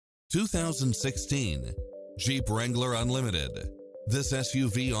2016 Jeep Wrangler Unlimited. This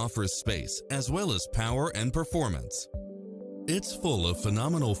SUV offers space as well as power and performance. It's full of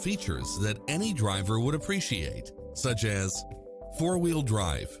phenomenal features that any driver would appreciate, such as four-wheel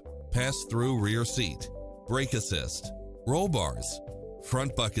drive, pass-through rear seat, brake assist, roll bars,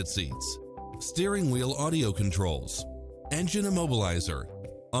 front bucket seats, steering wheel audio controls, engine immobilizer,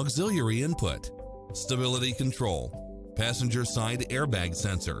 auxiliary input, stability control, passenger side airbag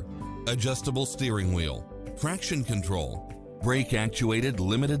sensor, adjustable steering wheel, traction control, brake actuated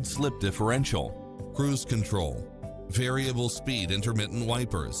limited slip differential, cruise control, variable speed intermittent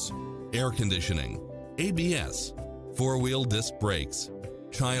wipers, air conditioning, ABS, four-wheel disc brakes,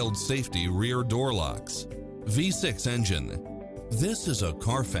 child safety rear door locks, V6 engine. This is a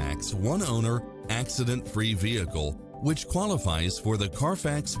Carfax one-owner, accident-free vehicle which qualifies for the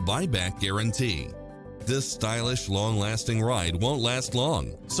Carfax buyback guarantee. This stylish, long-lasting ride won't last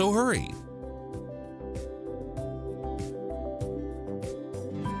long, so hurry!